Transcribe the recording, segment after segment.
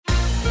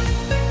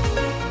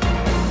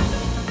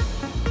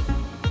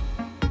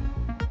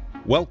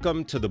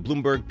Welcome to the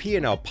Bloomberg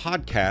P&L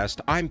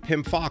podcast. I'm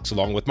Pim Fox,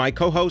 along with my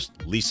co-host,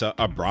 Lisa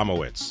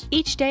Abramowitz.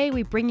 Each day,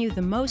 we bring you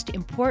the most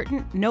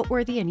important,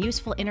 noteworthy, and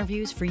useful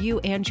interviews for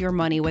you and your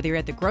money, whether you're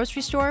at the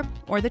grocery store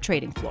or the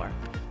trading floor.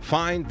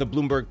 Find the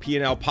Bloomberg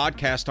P&L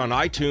podcast on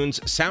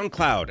iTunes,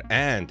 SoundCloud,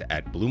 and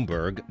at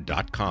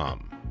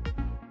Bloomberg.com.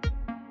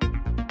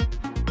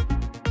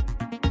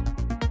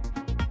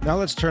 Now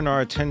let's turn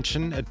our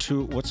attention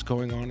to what's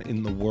going on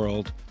in the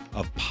world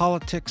of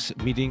politics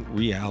meeting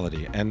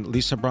reality. And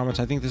Lisa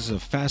Abramowitz, I think this is a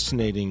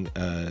fascinating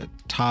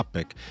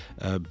topic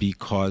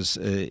because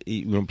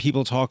when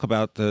people talk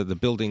about the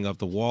building of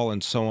the wall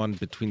and so on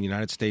between the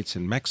United States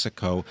and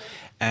Mexico,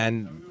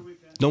 and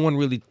no one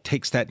really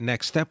takes that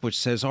next step, which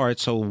says, all right,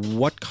 so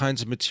what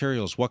kinds of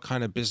materials, what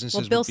kind of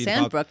businesses? Well, Bill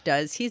Sandbrook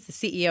does. He's the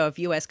CEO of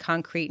U.S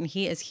Concrete, and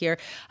he is here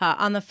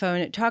on the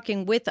phone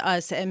talking with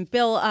us. And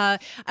Bill, I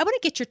want to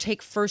get your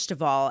take first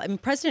of all. I mean,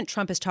 President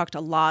Trump has talked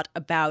a lot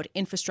about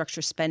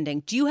infrastructure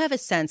spending. Do you have a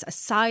sense,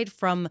 aside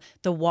from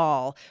the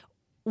wall,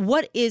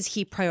 what is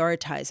he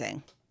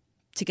prioritizing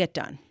to get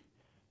done?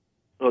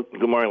 Well,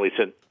 good morning,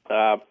 Lisa.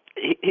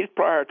 He's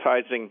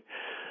prioritizing.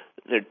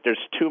 There's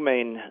two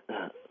main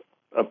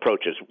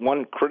approaches.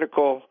 One,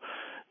 critical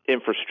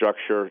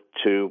infrastructure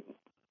to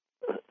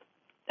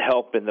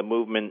help in the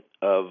movement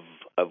of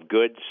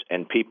goods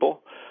and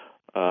people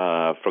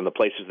from the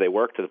places they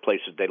work to the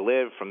places they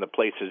live, from the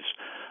places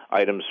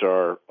items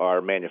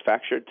are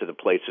manufactured to the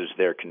places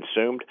they're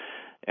consumed.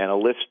 And a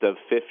list of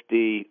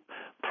 50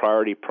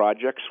 priority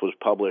projects was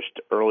published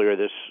earlier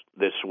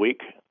this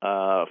week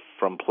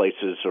from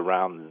places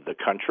around the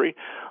country.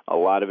 A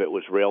lot of it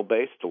was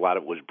rail-based, a lot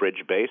of it was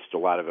bridge-based, a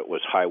lot of it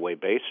was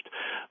highway-based,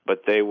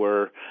 but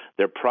they're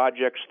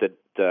projects that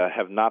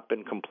have not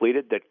been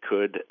completed that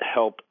could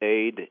help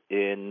aid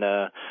in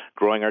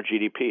growing our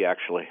GDP,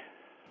 actually.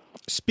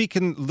 Speak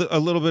in a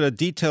little bit of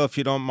detail, if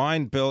you don't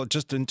mind, Bill,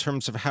 just in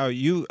terms of how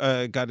you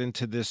got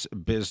into this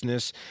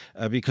business,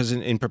 because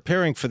in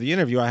preparing for the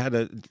interview, I had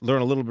to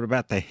learn a little bit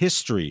about the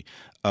history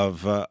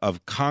of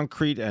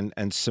concrete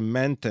and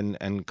cement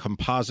and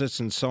composites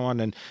and so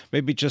on, and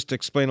maybe just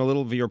explain a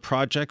little of your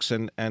projects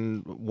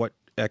and what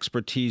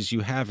expertise you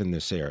have in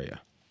this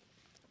area.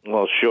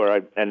 Well,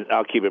 sure, and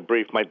I'll keep it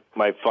brief.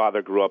 My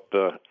father grew up,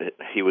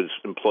 he was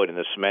employed in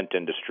the cement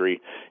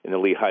industry in the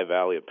Lehigh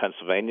Valley of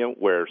Pennsylvania,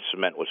 where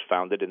cement was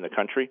founded in the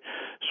country.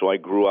 So I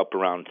grew up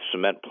around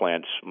cement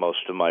plants most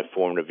of my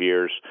formative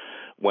years,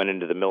 went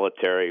into the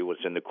military, was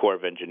in the Corps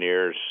of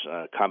Engineers,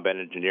 combat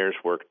engineers,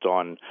 worked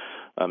on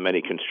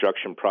many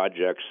construction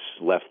projects,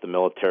 left the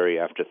military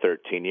after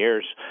 13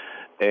 years,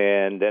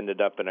 and ended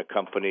up in a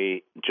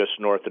company just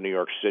north of New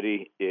York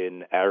City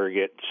in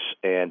aggregates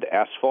and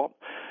asphalt,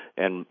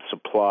 and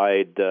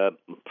supplied a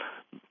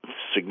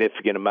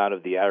significant amount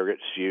of the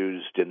aggregates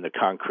used in the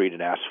concrete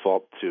and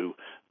asphalt to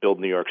build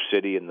New York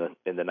City in the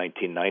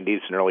 1990s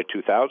and early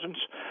 2000s.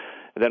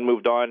 And then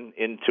moved on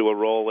into a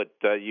role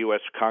at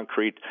U.S.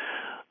 Concrete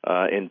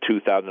in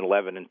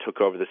 2011 and took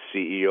over the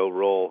CEO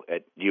role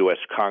at U.S.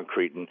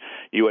 Concrete. And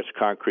U.S.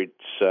 Concrete's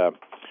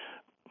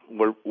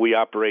we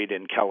operate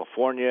in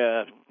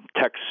California,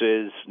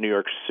 Texas, New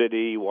York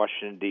City,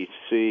 Washington,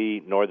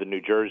 D.C., northern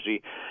New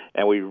Jersey,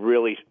 and we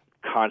really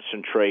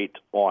concentrate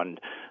on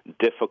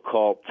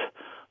difficult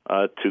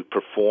to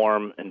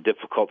perform and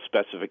difficult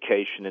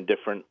specification and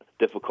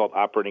difficult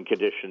operating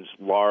conditions,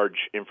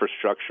 large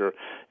infrastructure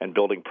and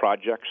building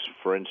projects.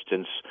 For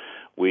instance,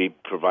 we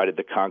provided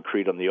the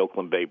concrete on the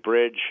Oakland Bay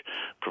Bridge,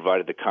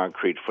 provided the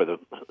concrete for the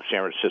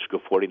San Francisco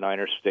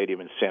 49ers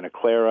Stadium in Santa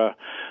Clara,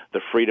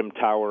 the Freedom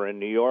Tower in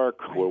New York.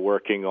 We're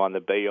working on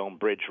the Bayonne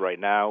Bridge right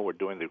now. We're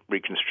doing the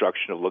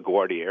reconstruction of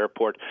LaGuardia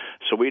Airport.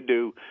 So we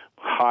do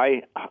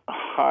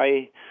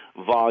high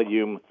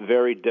volume,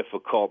 very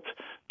difficult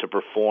to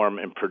perform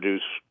and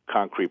produce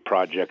concrete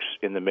projects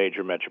in the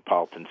major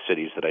metropolitan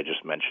cities that I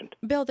just mentioned.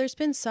 Bill, there's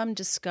been some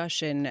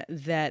discussion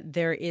that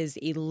there is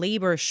a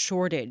labor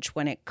shortage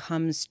when it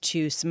comes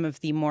to some of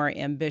the more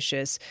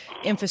ambitious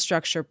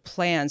infrastructure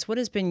plans. What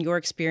has been your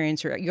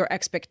experience or your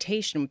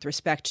expectation with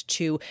respect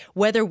to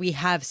whether we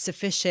have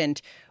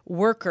sufficient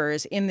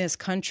workers in this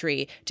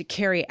country to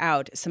carry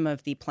out some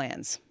of the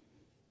plans?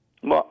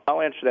 Well, I'll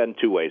answer that in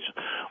two ways.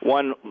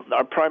 One,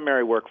 our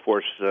primary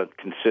workforce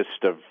consists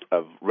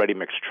of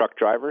ready-mix truck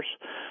drivers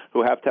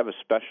who have to have a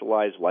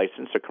specialized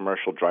license, a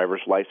commercial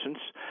driver's license.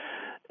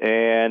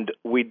 And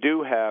we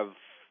do have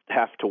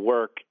to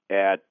work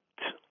at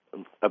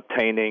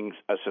obtaining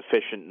a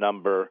sufficient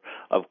number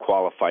of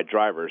qualified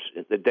drivers.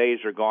 The days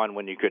are gone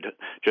when you could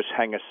just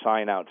hang a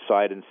sign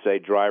outside and say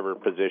driver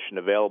position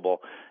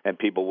available and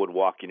people would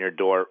walk in your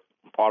door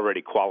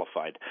already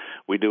qualified.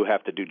 We do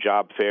have to do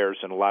job fairs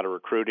and a lot of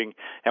recruiting,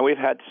 and we've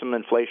had some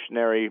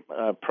inflationary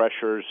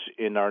pressures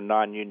in our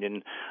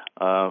non-union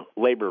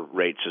labor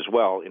rates as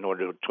well in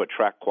order to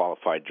attract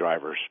qualified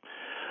drivers.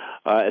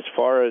 As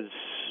far as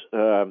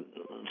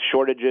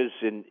shortages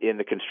in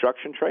the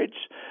construction trades,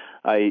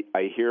 I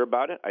hear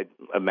about it. I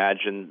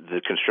imagine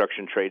the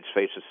construction trades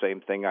face the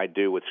same thing I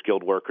do with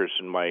skilled workers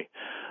in my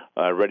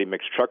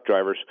ready-mix truck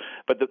drivers.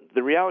 But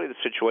the reality of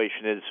the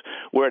situation is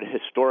we're at a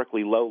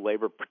historically low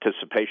labor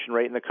participation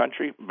rate in the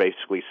country,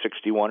 basically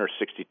 61 or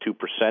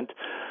 62%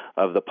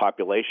 of the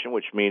population,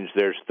 which means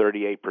there's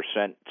 38%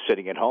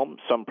 sitting at home.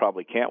 Some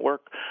probably can't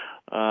work.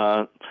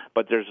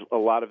 But there's a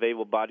lot of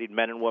able-bodied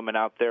men and women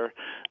out there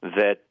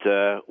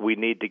that we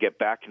need to get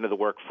back into the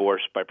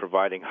workforce by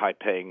providing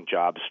high-paying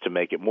jobs to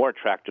make it more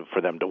attractive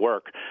for them to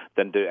work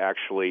than to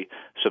actually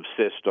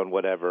subsist on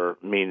whatever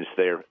means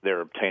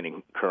they're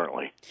obtaining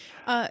currently.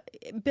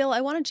 Bill,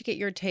 I wanted to get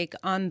your take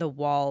on the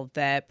wall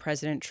that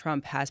President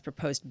Trump has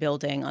proposed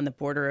building on the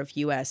border of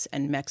U.S.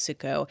 and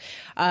Mexico.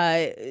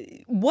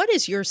 What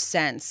is your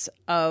sense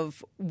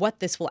of what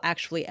this will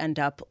actually end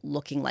up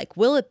looking like?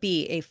 Will it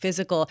be a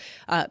physical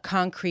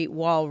concrete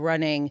wall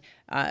running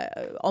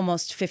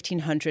almost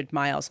 1,500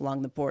 miles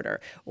along the border,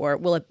 or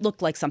will it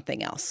look like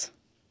something else?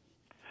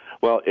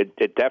 Well,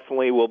 it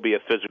definitely will be a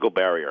physical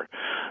barrier.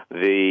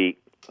 The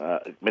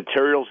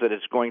materials that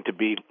it's going to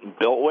be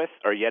built with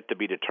are yet to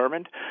be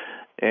determined.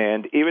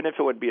 And even if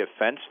it would be a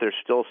fence, there's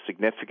still a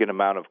significant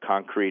amount of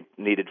concrete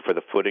needed for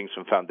the footings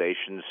and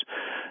foundations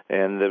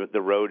and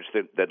the roads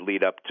that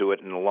lead up to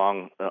it and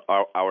along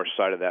our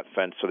side of that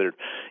fence. So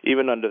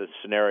even under the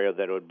scenario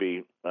that it would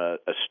be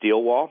a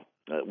steel wall,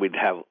 we'd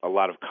have a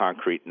lot of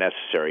concrete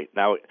necessary.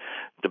 Now,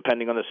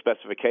 depending on the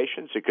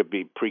specifications, it could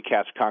be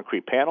precast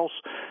concrete panels,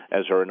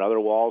 as are in other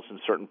walls in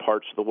certain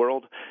parts of the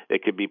world.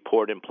 It could be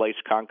poured-in-place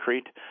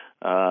concrete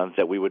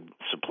that we would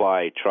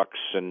supply trucks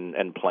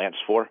and plants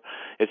for.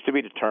 It's to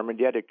be determined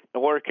yet,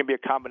 or it can be a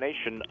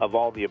combination of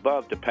all the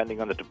above, depending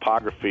on the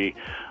topography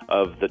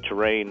of the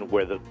terrain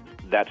where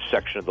that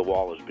section of the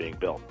wall is being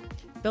built.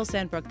 Bill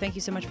Sandbrook, thank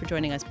you so much for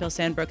joining us. Bill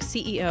Sandbrook,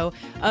 CEO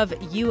of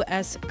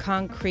U.S.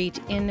 Concrete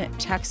in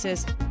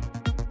Texas.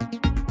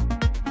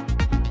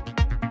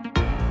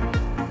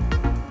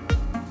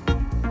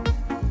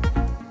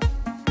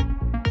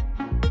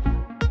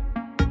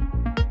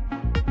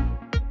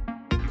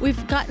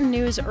 We've gotten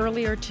news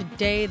earlier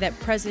today that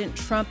President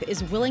Trump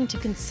is willing to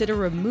consider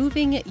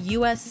removing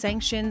U.S.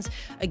 sanctions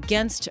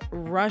against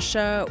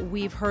Russia.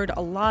 We've heard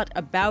a lot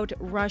about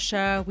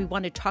Russia. We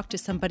want to talk to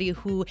somebody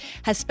who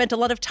has spent a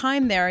lot of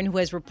time there and who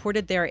has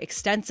reported there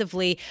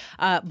extensively.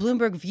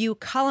 Bloomberg View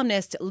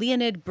columnist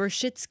Leonid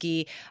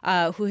Bershidsky,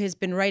 who has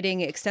been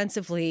writing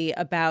extensively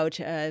about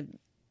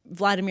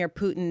Vladimir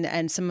Putin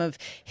and some of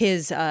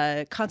his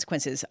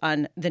consequences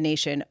on the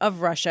nation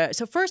of Russia.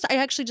 So first, I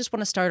actually just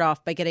want to start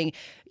off by getting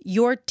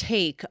your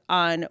take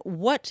on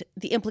what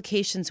the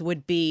implications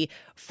would be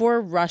for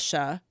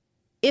Russia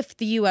if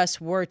the U.S.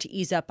 were to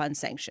ease up on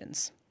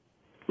sanctions.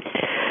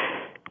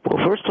 Well,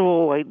 first of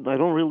all, I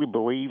don't really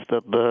believe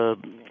that the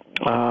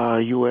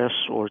U.S.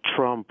 or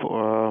Trump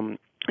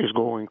is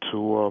going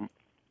to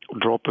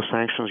drop the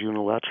sanctions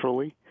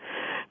unilaterally,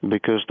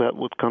 because that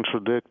would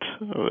contradict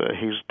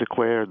his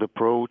declared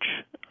approach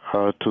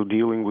to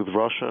dealing with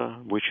Russia,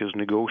 which is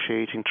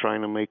negotiating,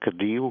 trying to make a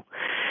deal.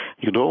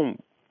 You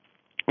don't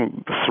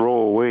throw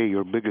away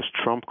your biggest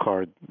trump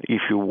card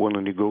if you want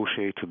to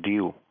negotiate a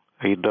deal.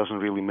 It doesn't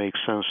really make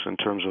sense in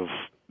terms of,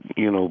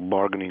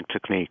 bargaining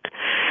technique.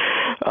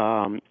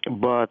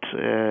 But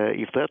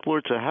if that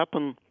were to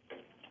happen,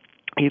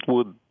 it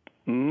would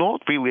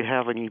not really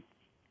have any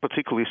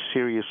particularly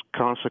serious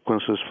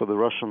consequences for the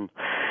Russian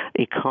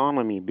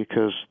economy,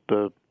 because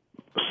the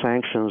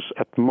sanctions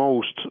at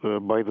most,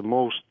 by the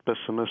most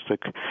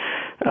pessimistic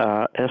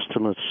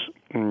estimates,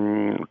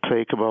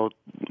 take about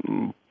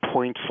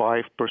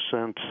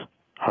 0.5%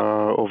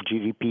 of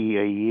GDP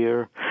a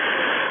year,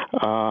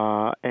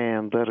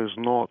 and that is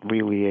not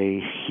really a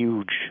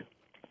huge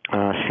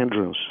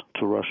hindrance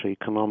to Russia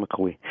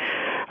economically.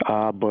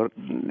 But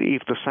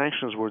if the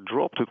sanctions were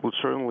dropped, it would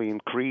certainly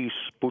increase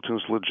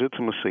Putin's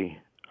legitimacy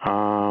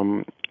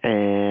and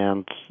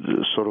an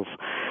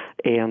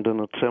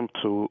attempt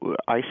to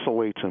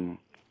isolate him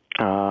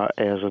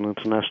as an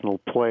international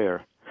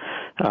player,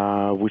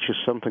 which is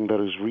something that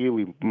is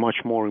really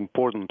much more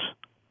important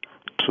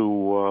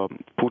to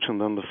Putin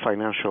than the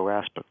financial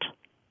aspect.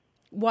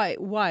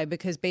 Why?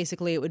 Because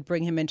basically it would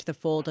bring him into the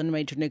fold on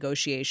major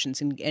negotiations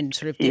and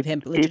sort of give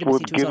him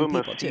legitimacy to his own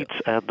people, too. It would give him a seat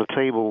at the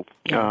table.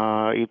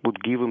 Yeah. It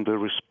would give him the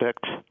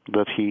respect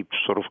that he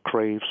sort of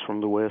craves from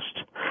the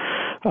West.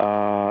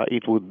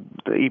 It would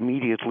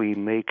immediately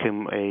make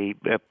him a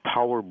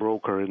power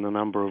broker in a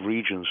number of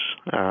regions,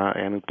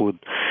 and it would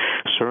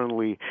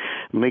certainly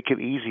make it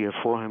easier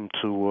for him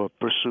to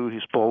pursue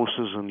his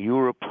policies in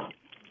Europe.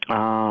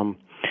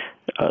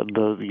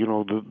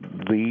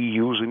 The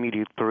EU's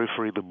immediate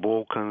periphery, the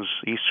Balkans,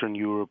 Eastern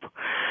Europe.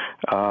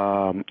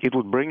 It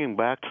would bring him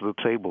back to the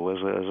table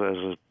as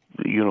a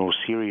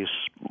serious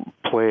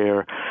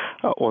player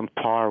on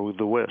par with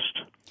the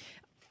West.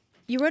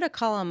 You wrote a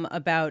column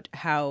about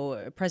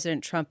how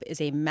President Trump is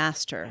a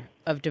master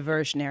of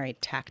diversionary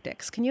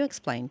tactics. Can you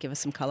explain? Give us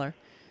some color.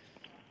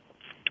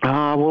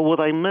 Well, what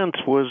I meant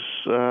was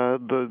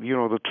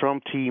the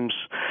Trump team's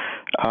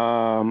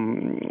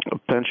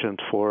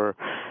penchant for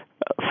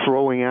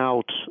throwing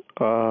out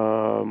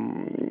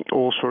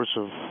all sorts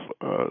of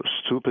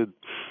stupid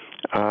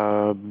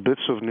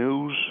bits of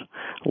news,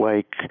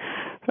 like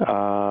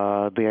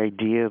the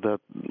idea that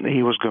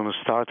he was going to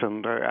start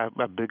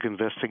a big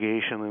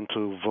investigation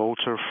into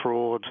voter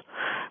fraud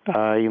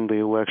in the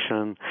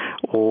election,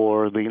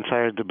 or the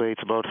entire debate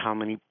about how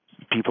many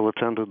people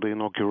attended the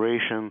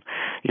inauguration,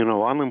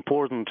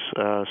 unimportant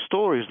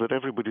stories that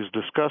everybody's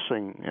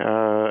discussing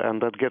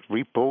and that get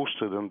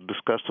reposted and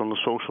discussed on the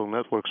social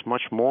networks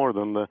much more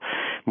than the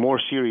more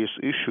serious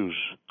issues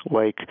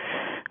like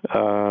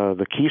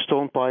the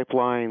Keystone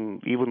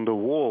Pipeline, even the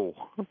wall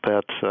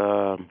that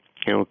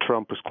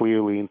Trump is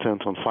clearly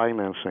intent on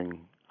financing,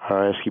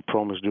 as he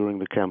promised during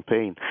the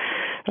campaign.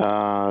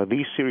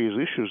 These serious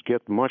issues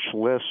get much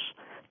less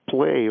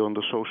play on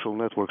the social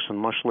networks and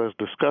much less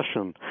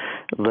discussion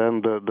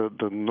than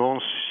the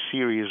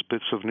non-serious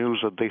bits of news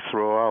that they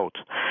throw out.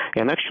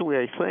 And actually,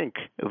 I think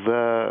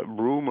the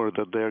rumor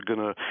that they're going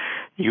to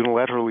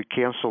unilaterally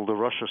cancel the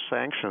Russia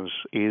sanctions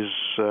is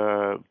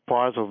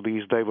part of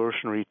these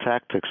diversionary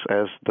tactics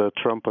as the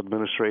Trump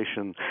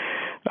administration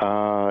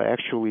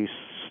actually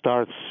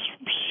starts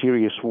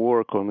serious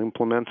work on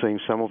implementing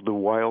some of the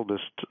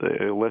wildest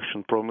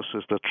election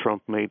promises that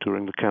Trump made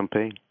during the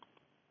campaign.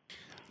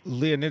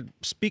 Leonid,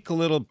 speak a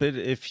little bit,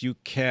 if you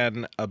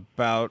can,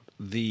 about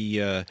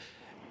the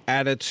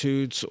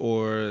attitudes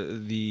or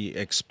the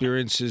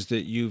experiences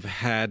that you've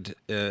had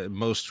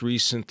most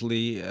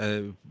recently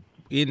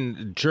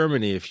in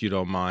Germany, if you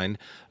don't mind,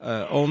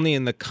 only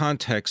in the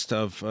context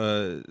of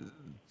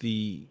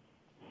the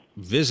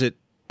visit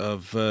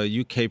of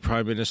UK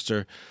Prime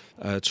Minister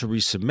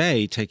Theresa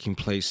May taking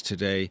place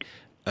today.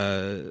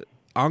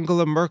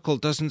 Angela Merkel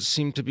doesn't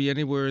seem to be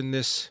anywhere in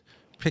this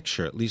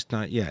picture, at least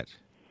not yet.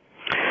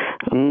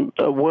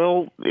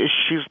 Well,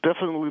 she's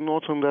definitely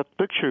not in that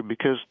picture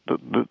because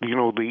the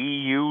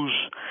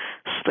EU's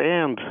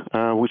stand,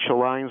 which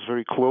aligns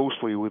very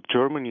closely with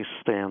Germany's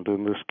stand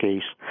in this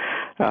case,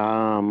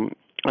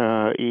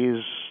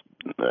 is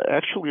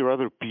actually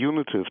rather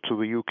punitive to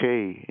the UK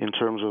in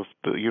terms of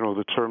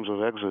the terms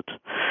of exit,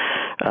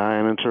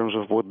 and in terms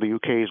of what the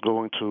UK is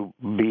going to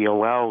be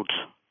allowed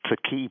to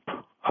keep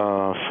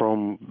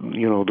from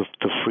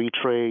the free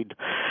trade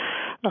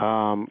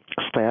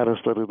status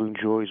that it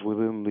enjoys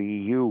within the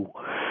EU.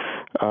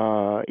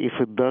 If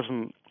it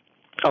doesn't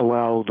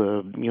allow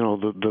the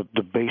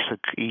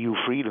basic EU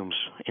freedoms,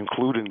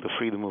 including the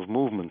freedom of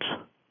movement.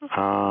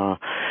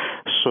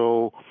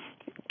 So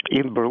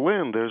in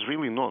Berlin, there's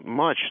really not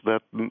much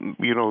that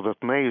that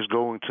May is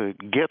going to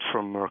get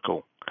from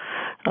Merkel.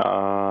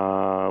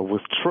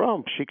 With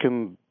Trump, she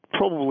can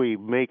probably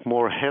make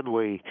more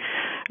headway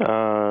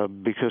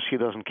because he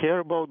doesn't care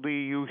about the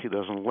EU. He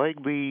doesn't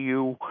like the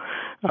EU.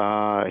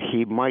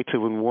 He might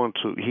even want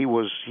to. He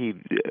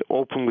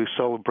openly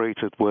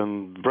celebrated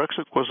when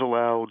Brexit was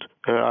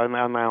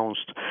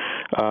announced.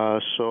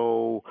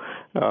 So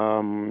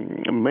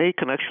May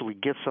can actually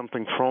get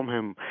something from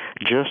him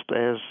just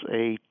as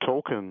a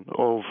token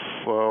of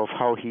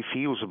how he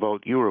feels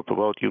about Europe,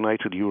 about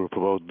united Europe,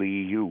 about the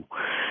EU.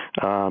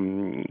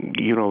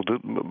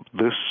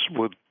 This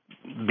would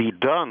be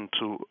done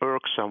to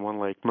irk someone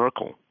like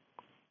Merkel.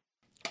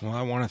 Well,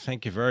 I want to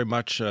thank you very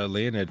much,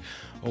 Leonid.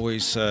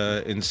 Always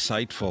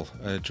insightful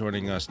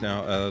joining us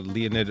now.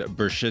 Leonid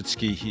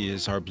Bershidsky, he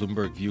is our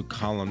Bloomberg View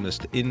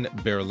columnist in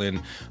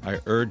Berlin. I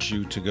urge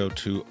you to go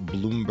to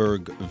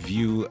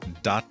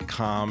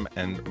BloombergView.com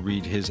and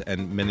read his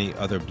and many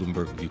other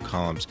Bloomberg View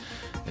columns.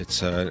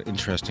 It's an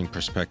interesting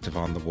perspective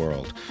on the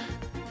world.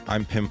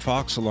 I'm Pim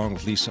Fox, along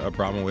with Lisa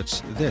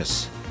Abramowitz.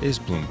 This is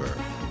Bloomberg.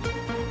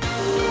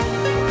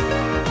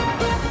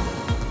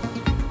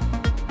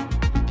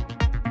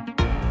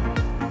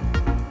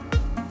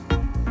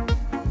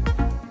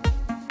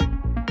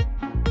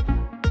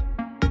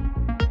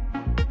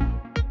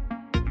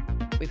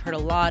 Heard a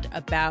lot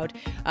about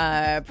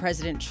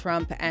President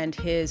Trump and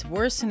his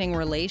worsening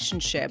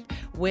relationship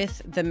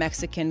with the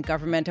Mexican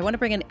government. I want to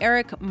bring in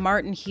Eric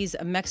Martin. He's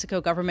a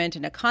Mexico government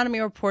and economy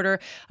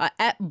reporter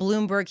at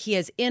Bloomberg. He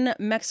is in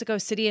Mexico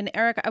City. And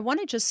Eric, I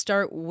want to just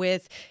start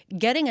with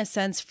getting a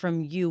sense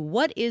from you.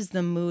 What is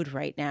the mood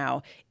right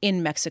now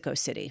in Mexico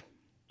City?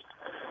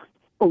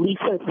 Well,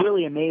 Lisa, it's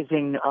really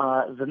amazing.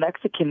 The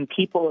Mexican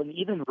people and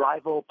even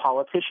rival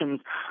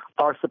politicians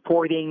are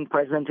supporting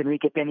President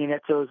Enrique Peña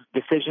Nieto's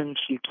decision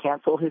to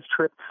cancel his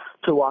trip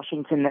to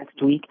Washington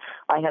next week.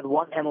 I had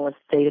one analyst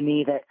say to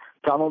me that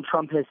Donald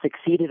Trump has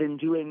succeeded in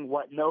doing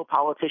what no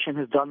politician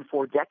has done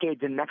for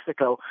decades in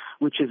Mexico,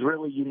 which is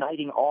really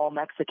uniting all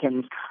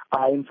Mexicans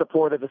in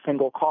support of a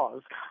single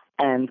cause.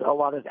 And a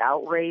lot of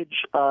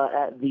outrage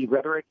at the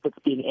rhetoric that's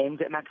being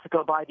aimed at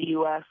Mexico by the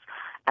U.S.,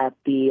 at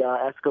the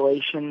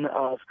escalation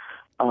of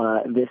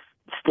this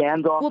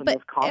standoff and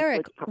this conflict.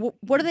 Eric,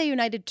 what are they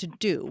united to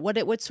do?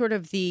 What's sort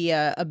of the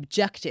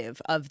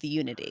objective of the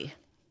unity?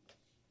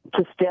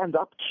 To stand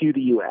up to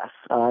the U.S.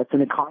 It's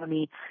an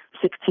economy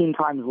 16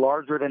 times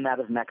larger than that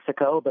of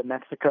Mexico, but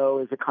Mexico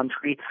is a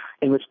country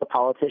in which the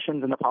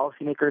politicians and the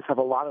policymakers have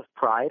a lot of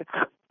pride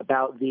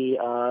about the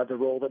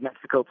role that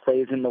Mexico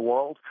plays in the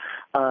world.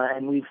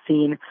 And we've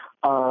seen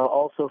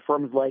Also,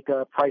 firms like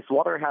Price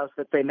Waterhouse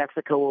that say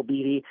Mexico will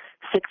be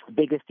the sixth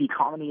biggest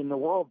economy in the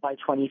world by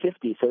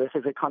 2050. So this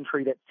is a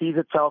country that sees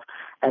itself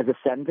as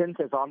ascendant,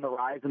 as on the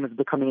rise, and is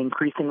becoming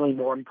increasingly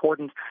more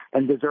important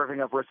and deserving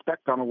of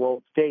respect on a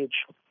world stage.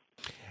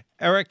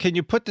 Eric, can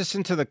you put this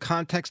into the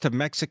context of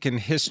Mexican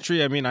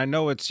history? I mean, I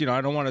know it's,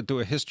 I don't want to do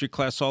a history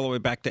class all the way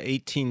back to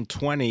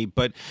 1820,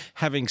 but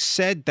having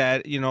said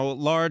that,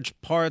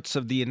 large parts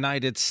of the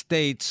United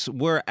States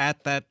were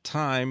at that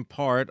time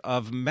part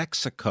of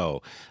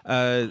Mexico.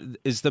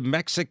 Is the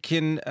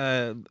Mexican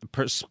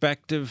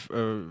perspective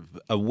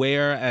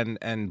aware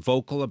and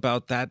vocal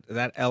about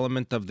that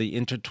element of the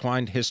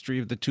intertwined history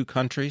of the two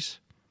countries?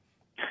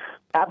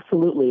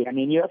 Absolutely. I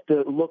mean, you have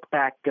to look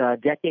back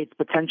decades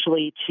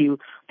potentially to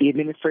the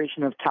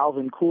administration of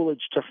Calvin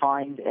Coolidge to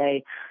find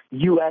a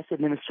U.S.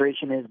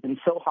 administration that has been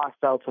so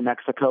hostile to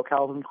Mexico.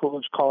 Calvin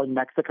Coolidge calling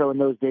Mexico in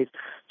those days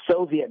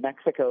Soviet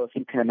Mexico, if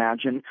you can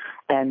imagine,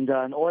 and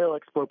an oil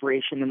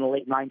expropriation in the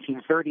late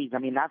 1930s. I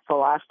mean, that's the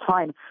last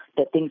time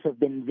that things have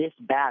been this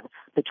bad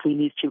between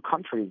these two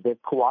countries.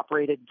 They've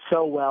cooperated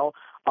so well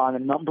on a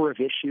number of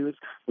issues,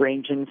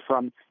 ranging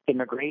from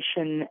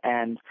immigration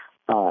and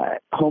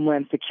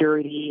homeland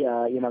security,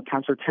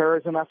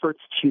 counterterrorism efforts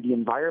to the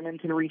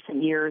environment in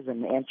recent years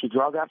and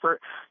anti-drug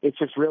effort. It's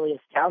just really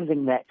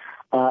astounding that,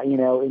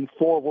 in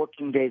 4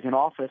 working days in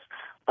office,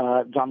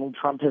 Donald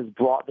Trump has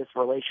brought this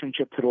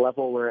relationship to the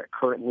level where it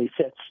currently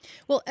sits.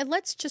 Well, and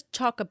let's just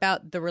talk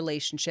about the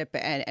relationship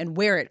and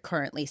where it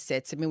currently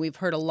sits. I mean, we've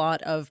heard a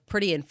lot of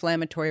pretty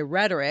inflammatory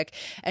rhetoric,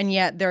 and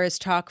yet there is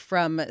talk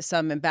from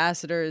some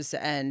ambassadors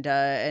and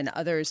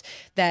others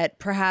that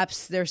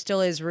perhaps there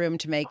still is room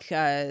to make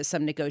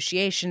some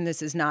negotiation.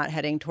 This is not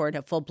heading toward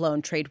a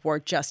full-blown trade war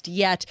just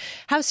yet.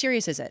 How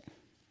serious is it?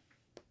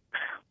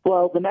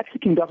 Well, the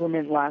Mexican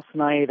government last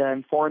night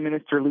and Foreign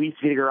Minister Luis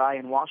Videgaray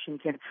in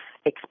Washington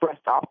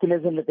expressed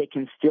optimism that they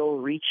can still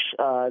reach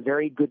a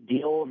very good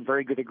deal and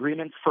very good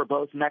agreements for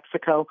both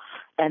Mexico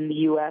and the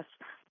U.S.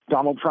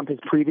 Donald Trump has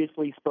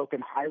previously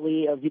spoken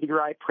highly of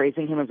Videgaray,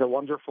 praising him as a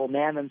wonderful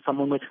man and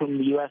someone with whom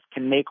the U.S.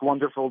 can make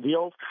wonderful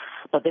deals.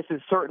 But this is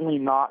certainly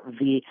not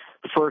the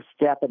first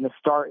step and the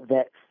start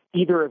that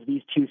either of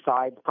these two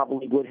sides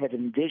probably would have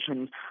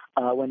envisioned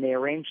when they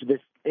arranged this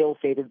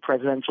ill-fated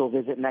presidential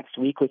visit next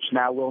week, which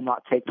now will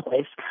not take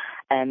place.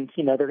 And,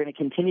 they're going to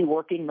continue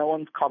working. No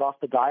one's cut off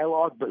the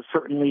dialogue, but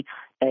certainly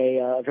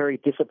a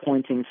very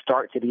disappointing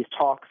start to these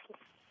talks.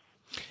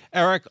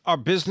 Eric, are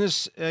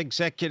business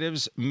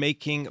executives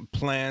making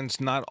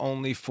plans not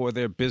only for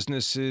their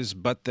businesses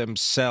but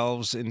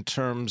themselves in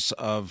terms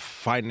of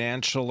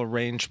financial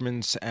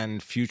arrangements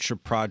and future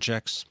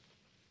projects?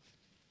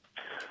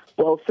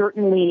 Well,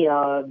 certainly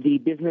the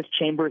business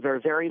chambers are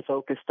very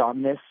focused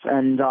on this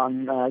and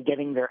on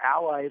getting their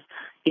allies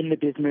in the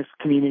business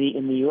community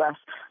in the U.S.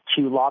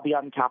 to lobby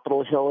on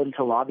Capitol Hill and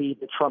to lobby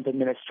the Trump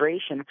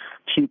administration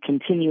to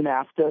continue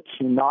NAFTA,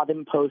 to not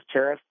impose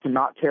tariffs, to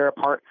not tear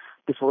apart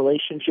this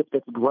relationship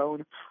that's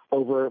grown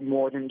over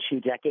more than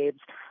 2 decades.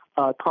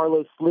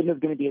 Carlos Slim is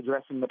going to be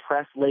addressing the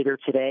press later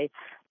today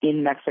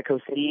in Mexico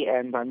City,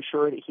 and I'm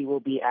sure that he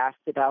will be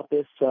asked about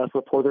this.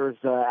 Reporters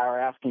are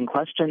asking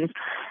questions,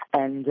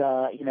 and,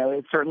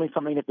 it's certainly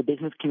something that the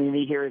business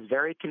community here is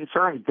very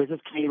concerned.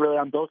 Business community really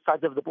on both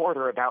sides of the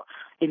border about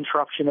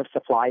interruption of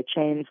supply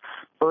chains,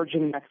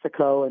 urging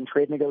Mexico and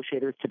trade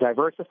negotiators to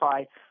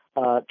diversify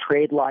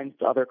trade lines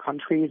to other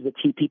countries, the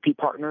TPP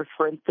partners,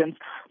 for instance,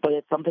 but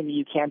it's something that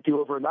you can't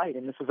do overnight.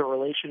 And this is a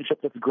relationship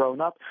that's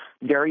grown up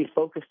very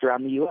focused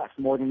around the U.S.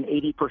 More than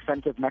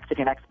 80% of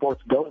Mexican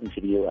exports go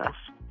into the U.S.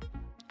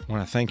 I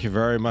want to thank you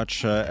very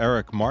much,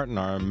 Eric Martin,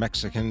 our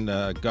Mexican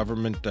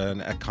government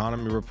and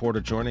economy reporter,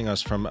 joining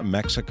us from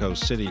Mexico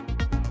City.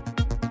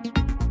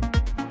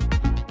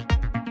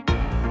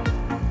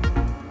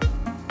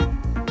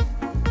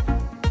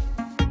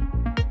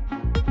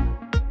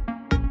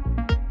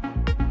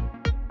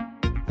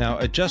 Now,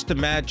 just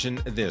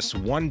imagine this.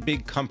 One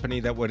big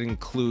company that would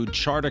include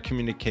Charter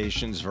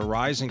Communications,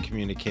 Verizon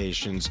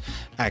Communications,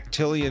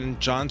 Actelion,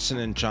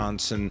 Johnson &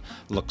 Johnson,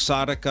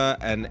 Luxottica,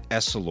 and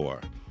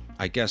Essilor.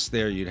 I guess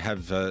there you'd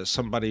have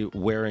somebody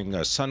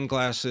wearing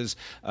sunglasses,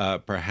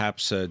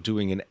 perhaps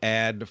doing an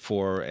ad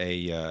for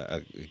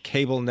a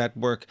cable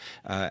network,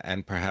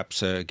 and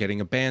perhaps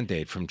getting a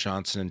Band-Aid from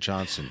Johnson &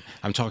 Johnson.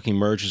 I'm talking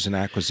mergers and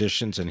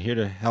acquisitions, and here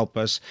to help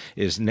us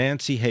is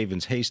Nancy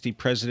Havens-Hasty,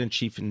 President,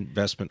 Chief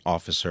Investment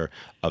Officer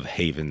of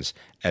Havens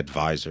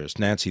Advisors.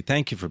 Nancy,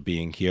 thank you for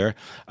being here.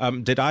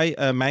 Did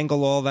I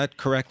mangle all that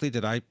correctly?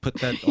 Did I put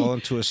that all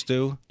into a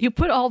stew? You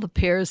put all the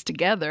pairs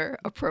together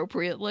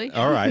appropriately.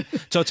 All right.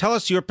 So tell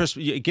us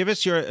give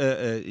us your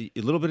a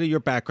little bit of your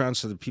background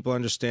so that people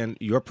understand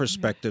your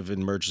perspective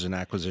in mergers and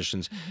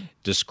acquisitions. Mm-hmm.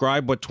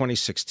 Describe what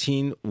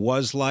 2016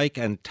 was like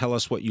and tell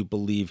us what you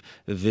believe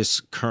this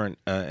current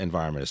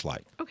environment is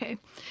like. Okay.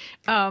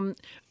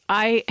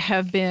 I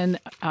have been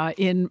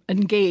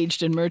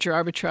engaged in merger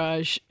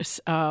arbitrage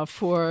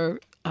for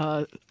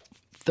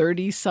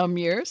 30-some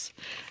years,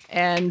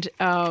 and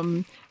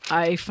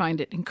I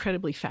find it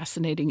incredibly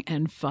fascinating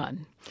and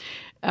fun.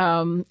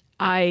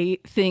 I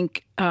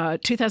think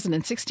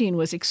 2016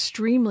 was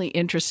extremely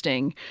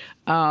interesting.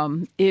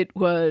 It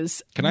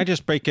was. Can I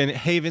just break in?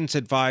 Havens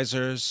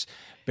Advisors,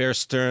 Bear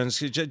Stearns.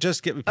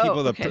 Just give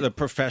people the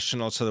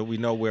professional so that we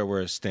know where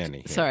we're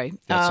standing here. Sorry.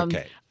 That's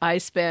okay. I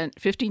spent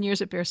 15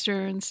 years at Bear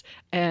Stearns,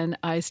 and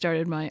I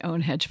started my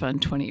own hedge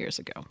fund 20 years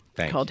ago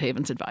called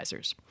Havens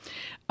Advisors.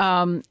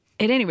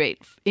 At any rate,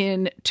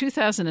 in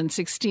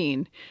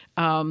 2016,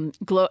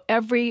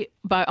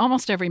 by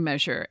almost every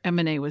measure,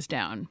 M&A was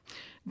down.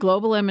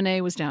 Global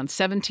M&A was down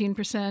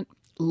 17%.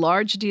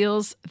 Large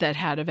deals that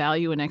had a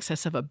value in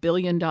excess of $1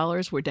 billion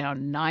were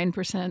down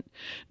 9%.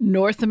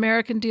 North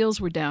American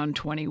deals were down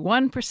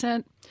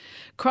 21%.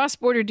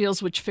 Cross-border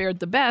deals, which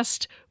fared the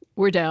best,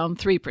 were down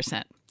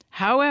 3%.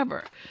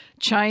 However,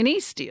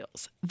 Chinese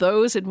deals,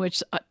 those in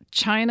which a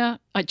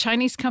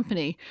Chinese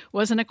company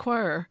was an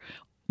acquirer,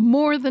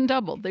 more than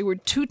doubled. They were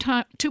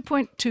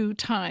 2.2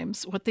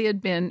 times what they had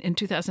been in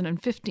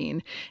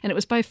 2015, and it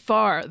was by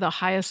far the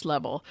highest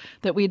level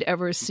that we'd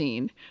ever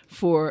seen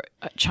for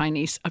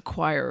Chinese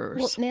acquirers.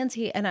 Well,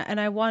 Nancy, and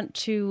I want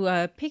to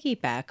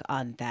piggyback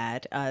on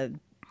that.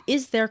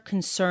 Is there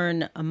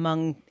concern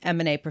among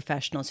M&A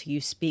professionals who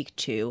you speak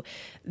to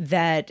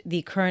that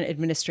the current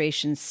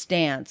administration's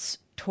stance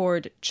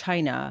toward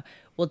China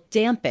will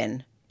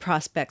dampen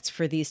prospects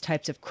for these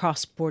types of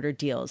cross-border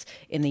deals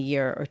in the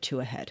year or two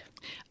ahead?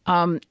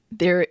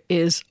 There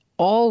is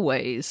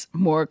always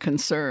more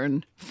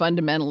concern,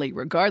 fundamentally,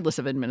 regardless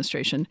of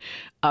administration,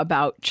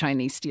 about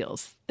Chinese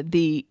deals.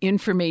 The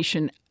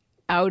information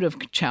out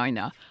of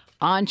China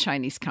on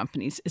Chinese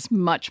companies is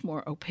much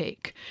more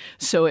opaque.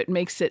 So it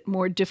makes it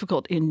more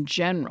difficult in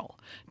general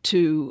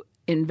to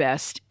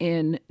invest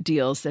in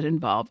deals that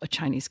involve a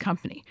Chinese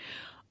company.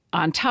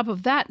 On top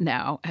of that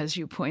now, as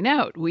you point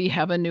out, we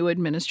have a new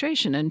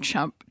administration, and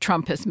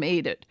Trump has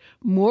made it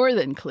more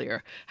than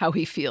clear how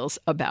he feels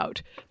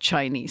about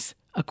Chinese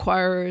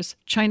acquirers,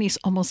 Chinese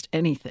almost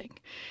anything.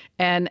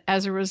 And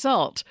as a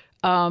result,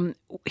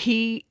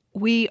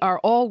 we are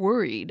all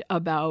worried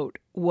about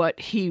what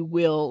he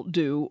will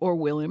do or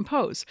will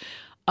impose.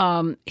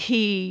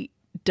 He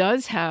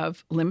does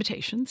have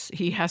limitations.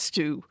 He has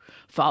to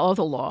follow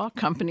the law.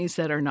 Companies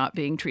that are not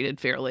being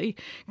treated fairly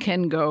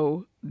can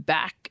go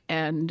back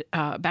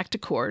to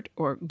court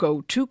or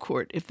go to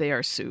court if they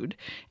are sued,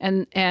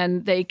 and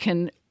they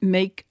can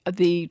make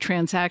the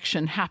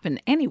transaction happen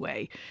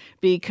anyway,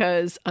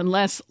 because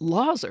unless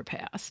laws are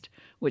passed,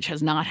 which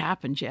has not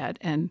happened yet,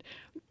 and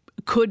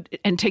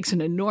takes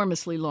an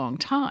enormously long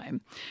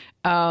time,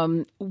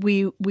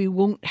 we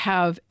won't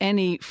have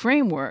any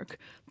framework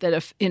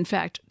that, in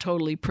fact,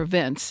 totally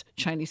prevents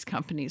Chinese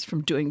companies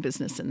from doing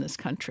business in this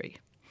country.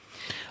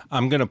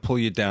 I'm going to pull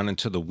you down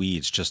into the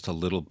weeds just a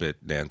little bit,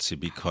 Nancy,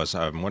 because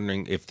I'm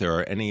wondering if there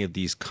are any of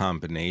these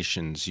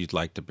combinations you'd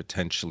like to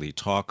potentially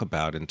talk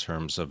about in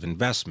terms of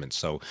investment.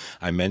 So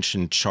I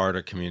mentioned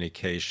Charter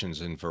Communications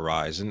and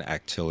Verizon,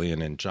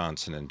 Actelion and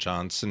Johnson &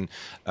 Johnson,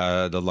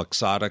 the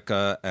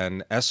Luxottica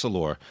and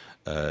Essilor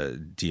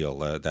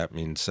deal. That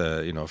means,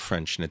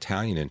 French and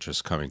Italian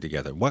interests coming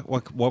together. What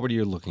were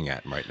you looking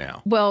at right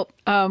now? Well,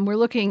 we're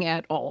looking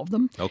at all of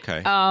them.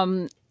 Okay.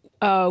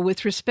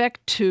 With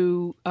respect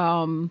to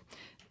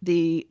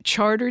the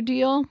Charter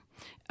deal,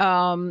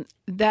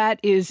 that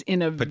is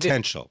in a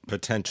potential.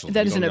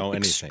 That is in an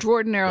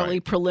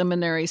extraordinarily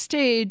preliminary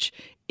stage,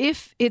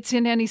 if it's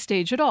in any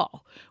stage at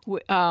all.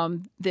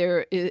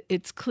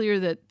 It's clear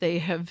that they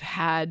have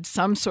had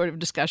some sort of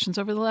discussions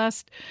over the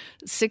last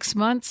 6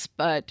 months,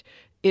 but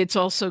it's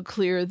also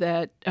clear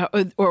that,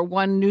 or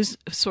one news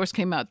source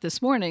came out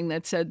this morning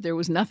that said there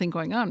was nothing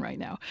going on right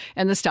now,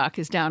 and the stock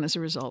is down as a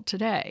result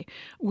today.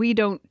 We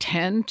don't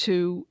tend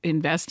to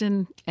invest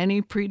in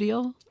any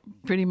pre-deal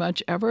pretty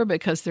much ever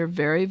because they're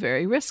very,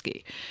 very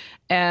risky.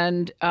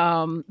 And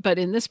but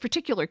in this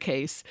particular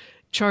case,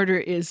 Charter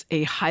is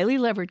a highly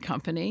levered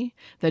company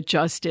that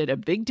just did a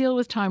big deal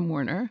with Time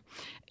Warner.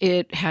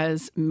 It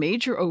has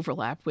major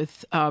overlap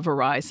with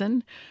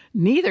Verizon.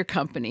 Neither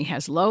company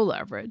has low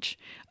leverage.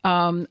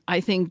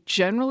 I think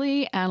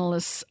generally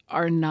analysts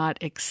are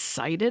not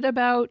excited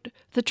about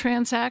the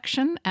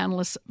transaction,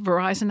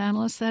 Verizon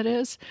analysts, that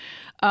is.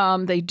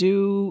 They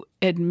do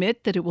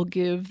admit that it will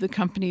give the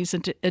companies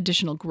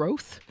additional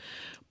growth,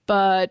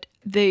 but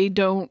they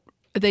do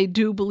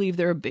believe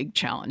there are big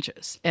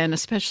challenges, and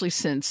especially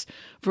since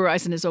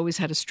Verizon has always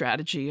had a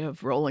strategy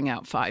of rolling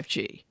out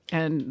 5G,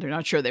 and they're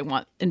not sure they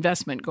want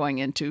investment going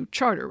into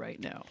Charter right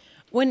now.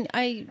 When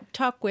I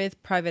talk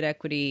with private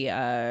equity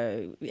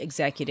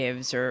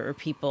executives or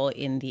people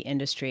in the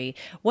industry,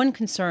 one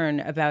concern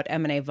about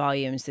M&A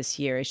volumes this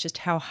year is just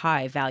how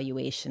high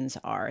valuations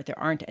are. There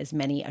aren't as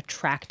many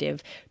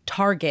attractive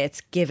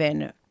targets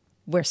given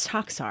where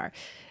stocks are.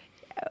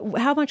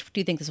 How much do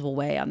you think this will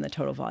weigh on the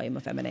total volume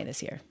of M&A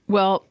this year?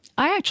 Well,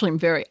 I actually am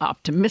very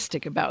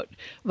optimistic about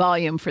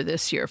volume for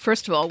this year.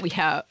 First of all,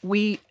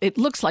 it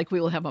looks like we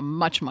will have a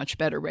much, much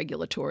better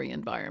regulatory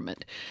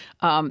environment.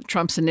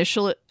 Trump's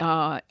initial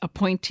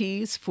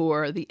appointees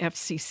for the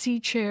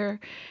FCC chair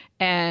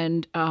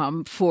and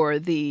for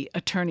the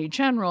Attorney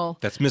General.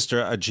 That's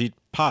Mr. Ajit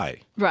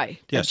Pai. Right.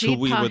 Yes, who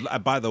we Pai.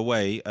 would, by the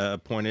way,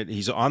 appointed.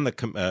 He's on the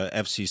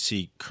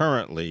FCC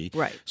currently.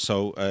 Right.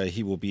 So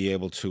he will be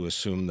able to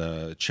assume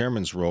the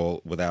chairman's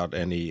role without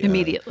any...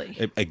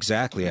 Immediately.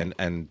 Exactly.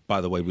 And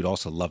by the way, we'd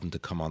also love him to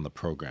come on the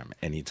program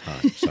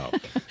anytime. So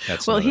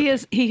that's well, he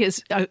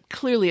is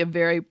clearly a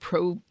very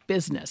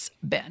pro-business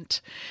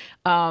bent.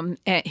 And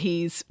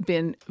he's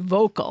been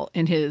vocal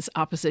in his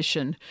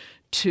opposition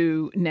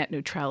to net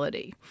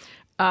neutrality.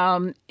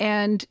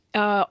 And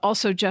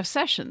also Jeff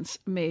Sessions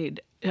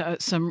made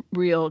some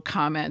real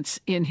comments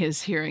in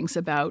his hearings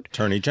about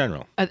Attorney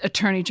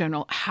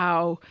General,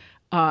 how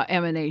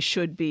M&A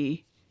should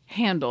be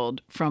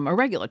handled from a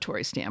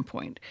regulatory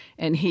standpoint.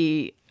 And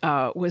he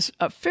was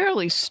a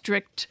fairly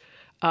strict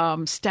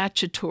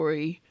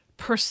statutory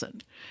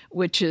person,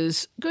 which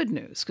is good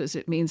news because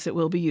it means that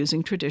we'll be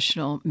using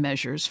traditional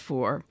measures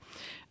for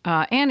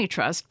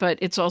antitrust. But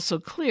it's also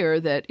clear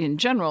that in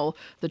general,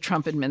 the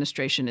Trump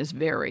administration is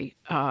very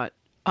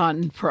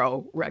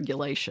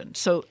unpro-regulation.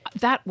 So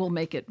that will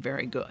make it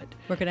very good.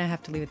 We're going to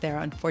have to leave it there,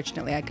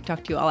 unfortunately. I could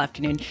talk to you all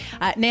afternoon.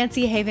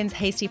 Nancy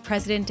Havens-Hasty,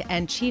 President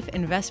and Chief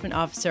Investment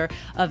Officer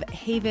of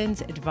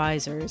Havens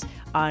Advisors,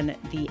 on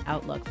the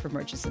outlook for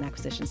mergers and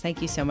acquisitions.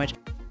 Thank you so much.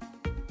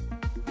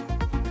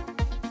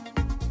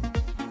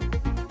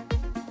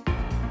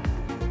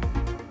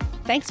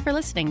 Thanks for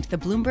listening to the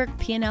Bloomberg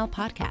P&L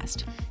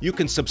podcast. You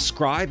can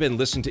subscribe and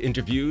listen to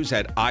interviews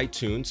at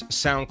iTunes,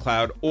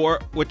 SoundCloud, or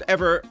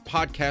whatever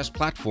podcast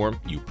platform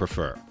you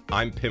prefer.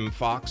 I'm Pim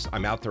Fox.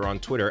 I'm out there on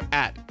Twitter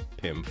at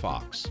Pim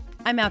Fox.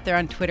 I'm out there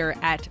on Twitter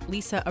at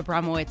Lisa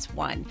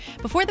Abramowitz1.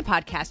 Before the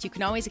podcast, you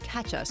can always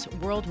catch us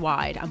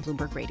worldwide on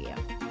Bloomberg Radio.